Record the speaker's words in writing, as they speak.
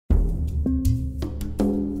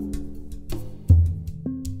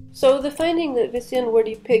So the finding that Visayan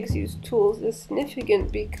warty pigs use tools is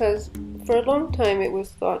significant because for a long time it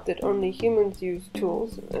was thought that only humans use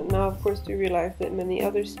tools, and now of course we realize that many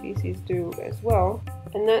other species do as well.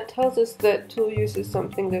 And that tells us that tool use is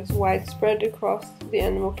something that's widespread across the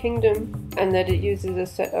animal kingdom, and that it uses a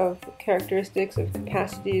set of characteristics, of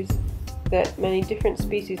capacities that many different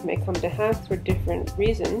species may come to have for different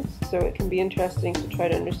reasons. So it can be interesting to try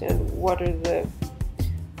to understand what are the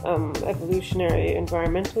evolutionary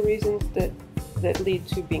environmental reasons that lead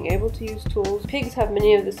to being able to use tools. Pigs have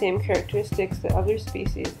many of the same characteristics that other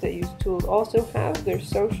species that use tools also have. They're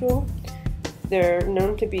social. They're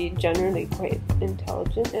known to be generally quite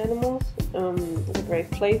intelligent animals. They're very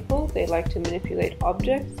playful. They like to manipulate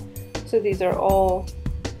objects. So these are all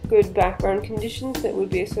good background conditions that would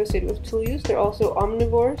be associated with tool use. They're also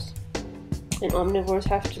omnivores, and omnivores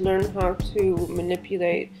have to learn how to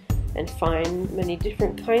manipulate and find many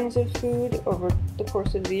different kinds of food over the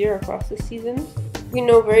course of the year across the seasons. We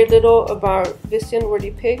know very little about Visayan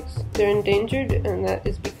warty pigs. They're endangered, and that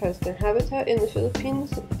is because their habitat in the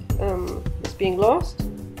Philippines is being lost.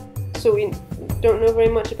 So we don't know very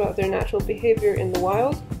much about their natural behavior in the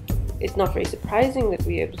wild. It's not very surprising that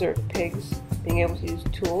we observe pigs being able to use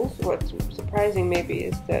tools. What's surprising maybe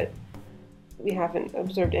is that we haven't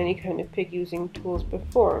observed any kind of pig using tools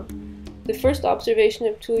before. The first observation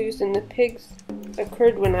of tool use in the pigs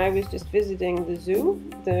occurred when I was just visiting the zoo,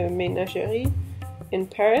 the Menagerie in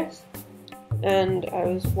Paris, and I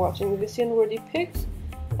was watching the Visayan warty pigs,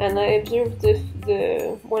 and I observed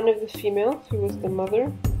the one of the females, who was the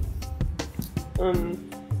mother,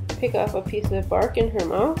 pick up a piece of bark in her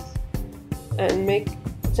mouth and make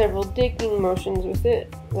several digging motions with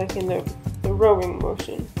it, like in the rowing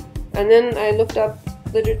motion. And then I looked up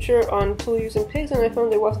literature on tool use in pigs, and I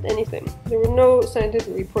found there wasn't anything. There were no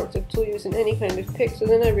scientific reports of tool use in any kind of pig, so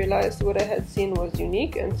then I realized what I had seen was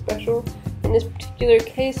unique and special. In this particular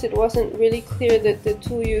case, it wasn't really clear that the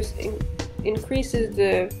tool use increases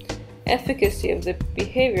the efficacy of the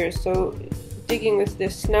behavior. So digging with the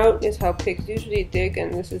snout is how pigs usually dig,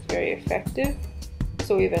 and this is very effective.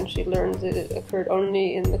 So we eventually learned that it occurred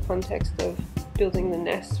only in the context of building the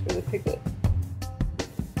nests for the piglet.